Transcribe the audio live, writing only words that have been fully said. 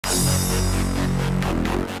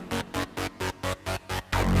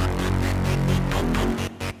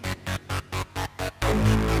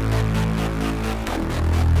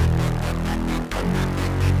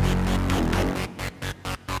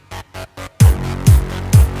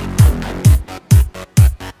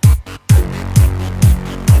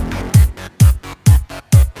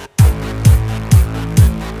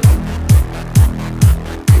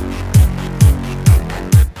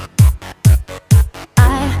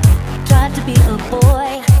be a boy,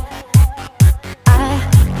 I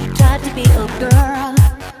tried to be a girl.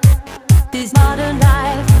 This modern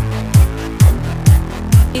life,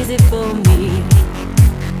 is it for me?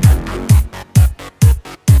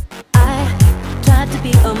 I tried to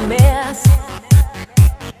be a mess,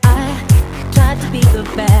 I tried to be the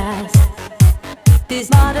best. This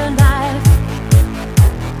modern life,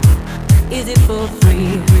 is it for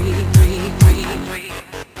free?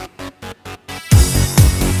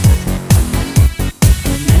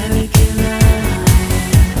 American life,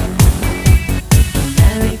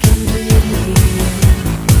 American dream,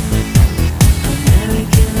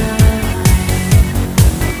 American life.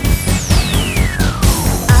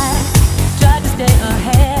 I tried to stay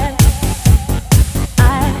ahead, I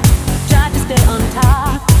tried to stay on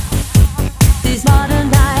top. This modern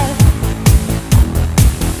life,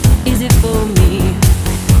 is it for me?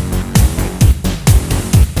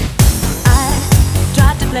 I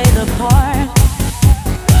tried to play the part,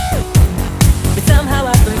 but somehow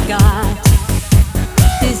I forgot.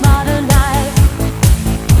 This modern life,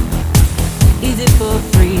 is it for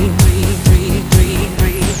free?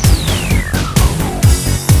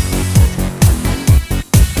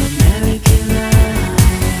 American life,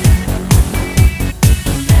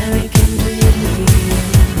 American dream,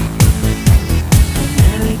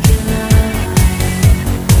 American life.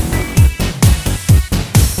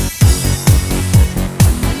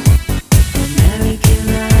 American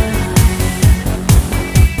life,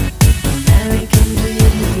 American dream,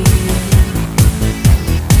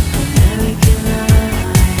 American life.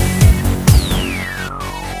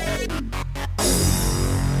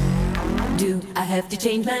 Do I have to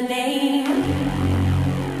change my name?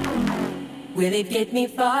 Will it get me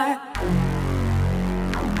far?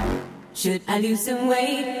 Should I lose some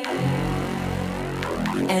weight?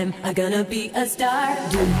 Am I gonna be a star?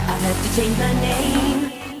 Do I have to change my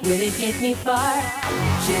name? Will it get me far?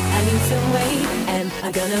 Should I lose some weight? Am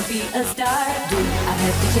I gonna be a star? Do I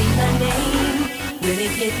have to change my name? Will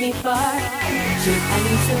it get me far? Should I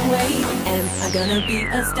lose some weight? Am I gonna be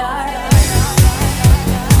a star?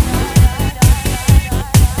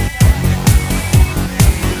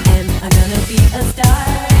 Am I gonna be a star?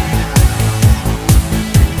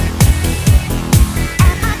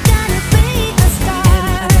 Am I gonna be a star?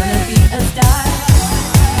 Am I gonna be a star?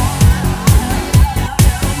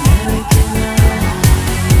 American life,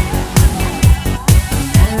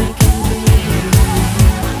 American dream,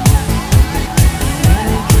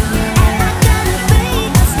 American life. Am I gonna be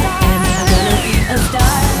a star? Am I gonna be a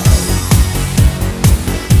star?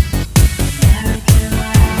 American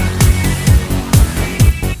life,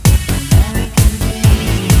 American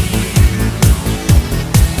dream.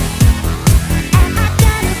 Am I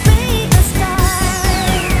gonna be a star?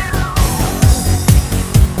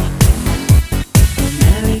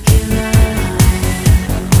 American life,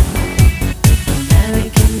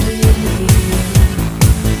 American dream,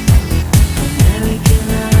 American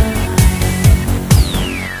life.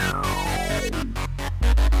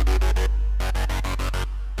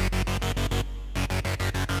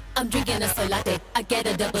 I'm drinking a latte, I get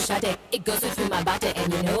a double shot. It goes through my body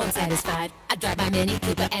and you know I'm satisfied. I drive my Mini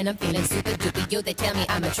Cooper and I'm feeling super duper. Yo, they tell me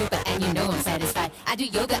I'm a trooper and you know I'm satisfied. I do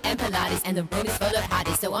yoga and Pilates and the room is full of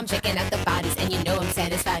hotties, so I'm checking out the bodies and you know I'm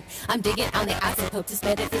satisfied. I'm digging on the outside, hope this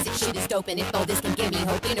metaphysics shit is dope, and if all this can give me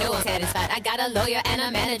hope, you know I'm satisfied. I got a lawyer and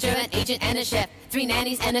a manager, an agent and a chef, 3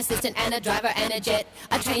 nannies, an assistant and a driver and a jet,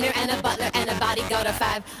 a trainer and a butler and a bodyguard of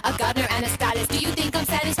 5, a gardener and a stylist. Do you think I'm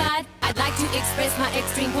satisfied? I'd like to express my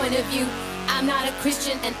extreme point of view. I'm not a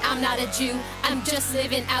Christian and I'm not a Jew. I'm just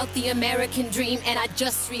living out the American dream, and I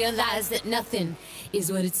just realized that nothing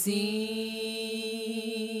is what it seems.